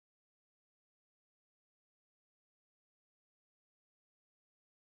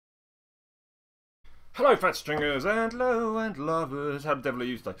Hello fat stringers and low and lovers, how the devil are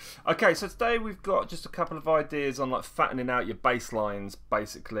you today? Okay, so today we've got just a couple of ideas on like fattening out your bass lines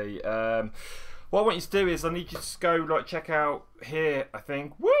basically. What I want you to do is I need you to go like check out here, I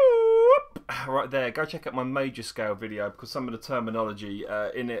think, whoop, right there, go check out my major scale video because some of the terminology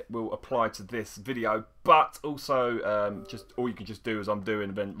in it will apply to this video, but also just all you can just do as I'm doing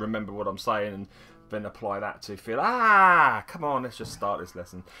and then remember what I'm saying and then apply that to feel, come on, let's just start this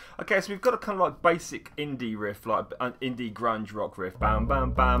lesson. Okay, so we've got a kind of like basic indie riff, like an indie grunge rock riff. Bam,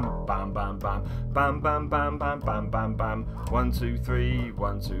 bam, bam, bam, bam, bam, bam, bam, bam, bam, bam, bam, bam. 1, 2, 3,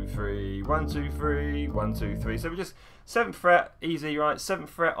 1, 2, 3, 1, 2, 3, 1, 2, 3. So we just 7th fret, easy, right? 7th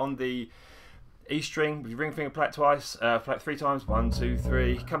fret on the E string, with your ring finger, play it twice, play it 3 times, 1, 2,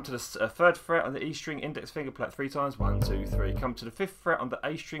 3. Come to the 3rd fret on the E string, index finger, play it 3 times, 1, 2, 3. Come to the 5th fret on the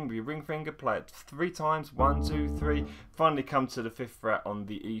A string with your ring finger, play it 3 times, 1, 2, 3. Finally come to the 5th fret on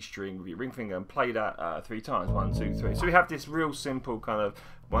the E string with your ring finger and play that 3 times, 1, 2, 3. So we have this real simple kind of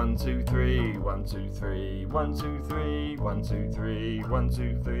 1, 2, 3, 1, 2, 3, 1, 2, 3, 1, 2, 3, 1,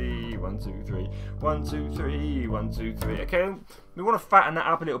 2, 3, 1, 2, 3, 1, 2, 3, 1, 2, 3. Okay, we want to fatten that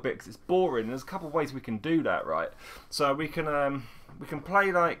up a little bit because it's boring. There's a couple of ways we can do that, right? So we can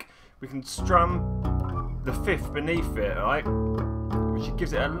play like, we can strum the 5th beneath it, right? Which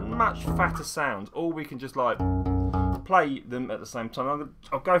gives it a much fatter sound. Or we can just like play them at the same time.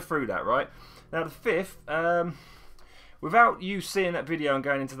 I'll go through that, right? Now the 5th, without you seeing that video and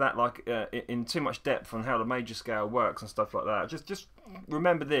going into that like in too much depth on how the major scale works and stuff like that, just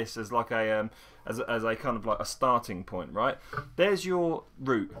remember this as like a as a kind of like a starting point, right? There's your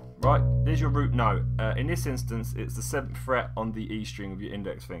root, right? There's your root note. In this instance, it's the 7th fret on the E string with your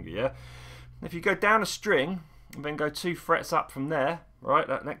index finger. Yeah. If you go down a string and then go 2 frets up from there, right?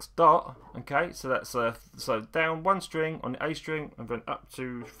 That next dot. Okay, so that's so down 1 string on the A string and then up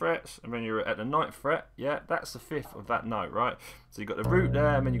 2 frets and then you're at the 9th fret. Yeah, that's the 5th of that note, right? So you've got the root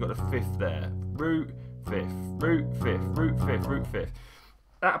there and then you've got the 5th there. Root, 5th, root, 5th, root, 5th, root, 5th.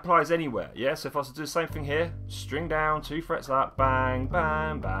 That applies anywhere, yeah? So if I was to do the same thing here, string down, 2 frets up, bang,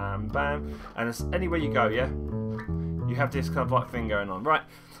 bang, bang, bang, and it's anywhere you go, yeah? You have this kind of like thing going on, right?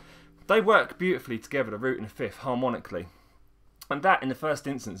 They work beautifully together, the root and the 5th, harmonically. And that, in the first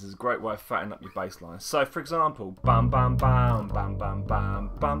instance, is a great way of fattening up your bass line. So, for example, bam, bam, bam, bam, bam,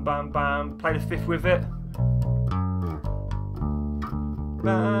 bam, bam, bam, bam, play the 5th with it.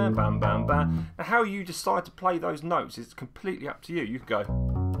 Bam, bam, bam, bam. Now, how you decide to play those notes is completely up to you. You can go.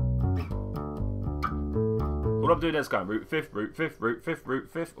 All I'm doing there is going root 5th, root 5th, root 5th,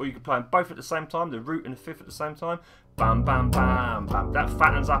 root 5th, or you can play them both at the same time, the root and the 5th at the same time. Bam, bam, bam, bam. That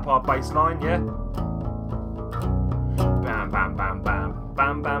fattens up our bass line, yeah? Bam, bam, bam, bam,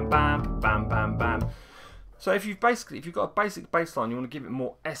 bam, bam, bam, bam, bam, bam. So if you've got a basic bass line, you want to give it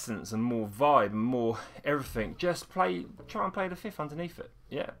more essence and more vibe and more everything, just try and play the 5th underneath it.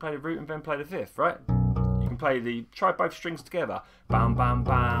 Yeah, play the root and then play the 5th, right? You can try both strings together. Bam, bam,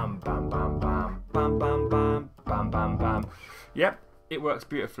 bam, bam, bam, bam, bam, bam, bam, bam, bam, bam. Yep, it works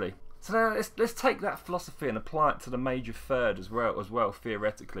beautifully. So now let's take that philosophy and apply it to the major 3rd as well,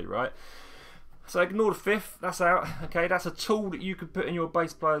 theoretically, right? So ignore the 5th, that's out. Okay, that's a tool that you could put in your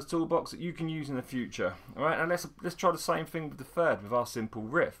bass player's toolbox that you can use in the future. Alright, and let's try the same thing with the 3rd with our simple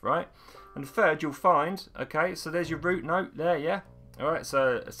riff, right? And the 3rd you'll find, okay, so there's your root note there, yeah? Alright,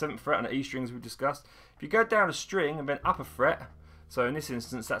 so a 7th fret on the E strings we discussed. If you go down a string and then up a fret, so in this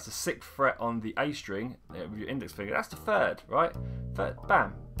instance that's the 6th fret on the A string with your index finger, that's the 3rd, right? 3rd,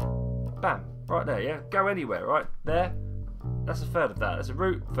 bam, bam, right there, yeah? Go anywhere, right? There. That's a 3rd of that. That's a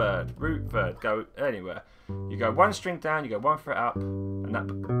root 3rd, go anywhere. You go 1 string down, you go 1 fret up, and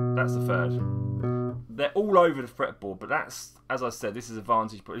that's the 3rd. They're all over the fretboard, but that's, as I said, this is a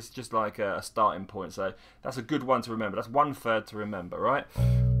vantage point. It's just like a starting point, so that's a good one to remember. That's 1/3 to remember, right?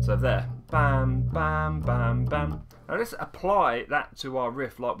 So there, bam, bam, bam, bam. Now let's apply that to our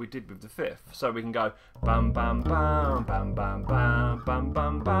riff like we did with the 5th. So we can go bam, bam, bam, bam, bam, bam, bam,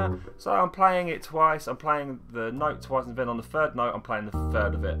 bam, bam. So I'm playing it twice. I'm playing the note twice, and then on the 3rd note, I'm playing the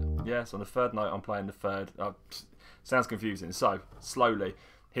 3rd of it. Yes, on the 3rd note, I'm playing the 3rd. Sounds confusing. So slowly,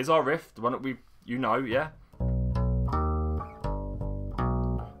 here's our riff, the one that you know, yeah.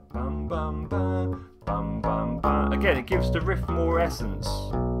 Bam, bam, bam, bam, bam, bam. Again, it gives the riff more essence.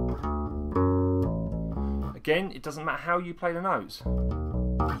 Again, it doesn't matter how you play the notes.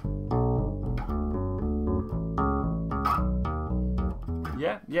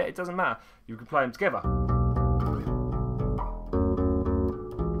 Yeah, it doesn't matter. You can play them together.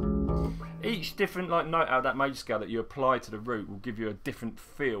 Each different like note out of that major scale that you apply to the root will give you a different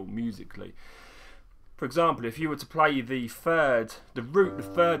feel musically. For example, if you were to play the 3rd, the root, the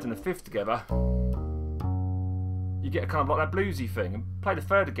 3rd and the 5th together, you get kind of like that bluesy thing. And play the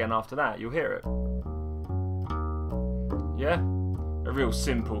third again after that, you'll hear it. Yeah? A real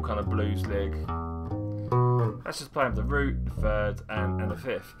simple kind of blues lick. Let's just play with the root, the third, and the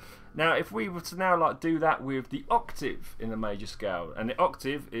fifth. Now, if we were to now like do that with the octave in the major scale, and the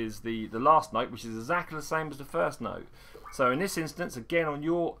octave is the last note, which is exactly the same as the first note. So in this instance, again on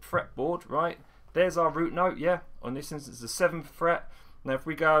your fretboard, right, there's our root note, yeah? On this instance, the 7th fret. Now if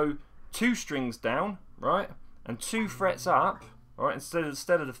we go 2 strings down, right, and 2 frets up, right, instead of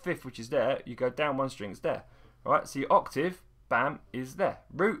the 5th, which is there, you go down 1 string, it's there. Right, so your octave, bam, is there.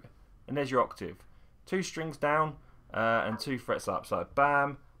 Root, and there's your octave. 2 strings down, and 2 frets up. So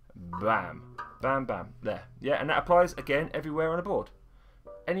bam, bam, bam, bam, there. Yeah, and that applies again everywhere on the board.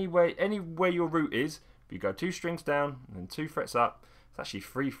 Anywhere your root is, if you go 2 strings down and then 2 frets up, it's actually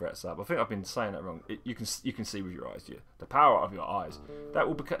 3 frets up. I think I've been saying that wrong. You can see with your eyes, yeah. The power of your eyes.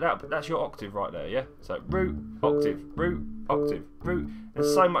 That's your octave right there, yeah. So root, octave, root, octave, root.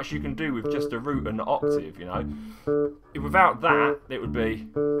 There's so much you can do with just the root and the octave, you know. Without that, it would be.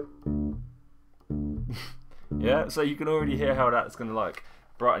 Yeah. So you can already hear how that's going to like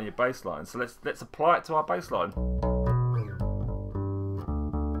brighten your bass line. So let's apply it to our bass line.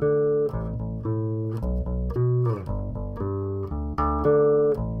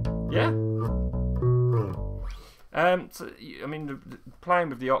 Yeah. So I mean, playing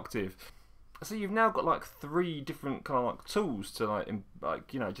with the octave. So you've now got like 3 different kind of like tools to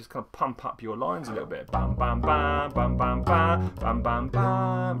like you know, just kind of pump up your lines a little bit. Bam, bam, bam, bam, bam, bam, bam, bam,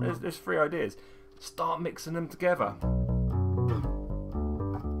 bam. There's 3 ideas. Start mixing them together.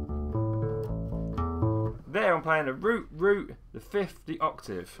 There, I'm playing the root, the 5th, the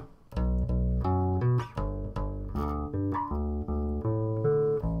octave.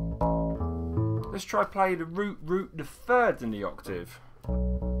 Let's try play the root, the 3rd in the octave.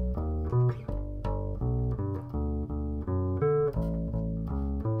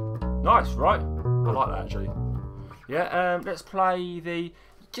 Nice, right? I like that actually. Yeah, let's play the.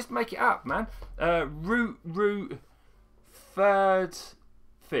 Just make it up, man. Root, 3rd,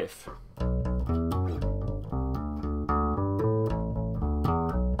 5th.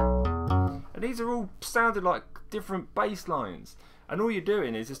 And these are all sounded like different bass lines. And all you're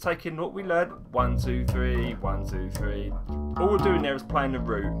doing is just taking what we learned. 1, 2, 3, 1, 2, 3. All we're doing there is playing the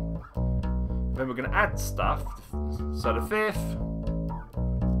root. Then we're going to add stuff. So the 5th.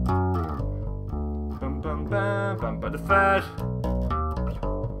 Bum, bum, bum, bum, bum, the 3rd.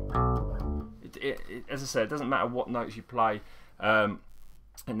 As I said, it doesn't matter what notes you play in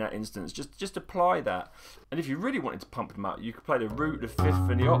that instance. Just apply that. And if you really wanted to pump them up, you could play the root, the 5th,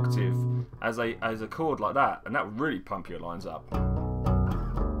 and the octave as a chord like that, and that would really pump your lines up.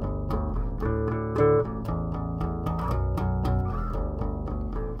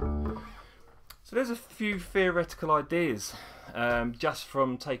 So there's a few theoretical ideas just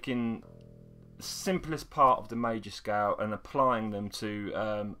from taking the simplest part of the major scale and applying them to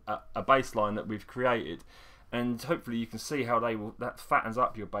a bass line that we've created, and hopefully you can see how that fattens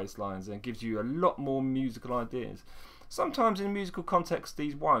up your bass lines and gives you a lot more musical ideas. Sometimes in a musical context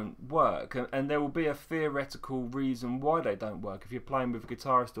these won't work, and there will be a theoretical reason why they don't work. If you're playing with a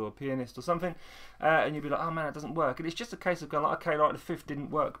guitarist or a pianist or something, and you'll be like, oh man, it doesn't work. And it's just a case of going like, okay, right, the 5th didn't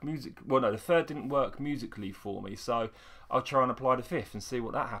work the 3rd didn't work musically for me, so I'll try and apply the 5th and see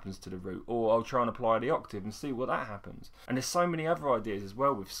what that happens to the root, or I'll try and apply the octave and see what that happens. And there's so many other ideas as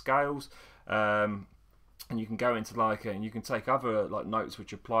well with scales. And you can go into like, and you can take other like notes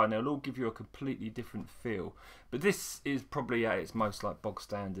which apply, and they'll all give you a completely different feel. But this is probably at its most like bog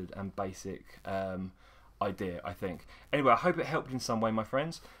standard and basic idea, I think. Anyway, I hope it helped in some way, my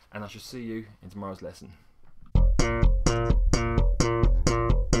friends, and I shall see you in tomorrow's lesson.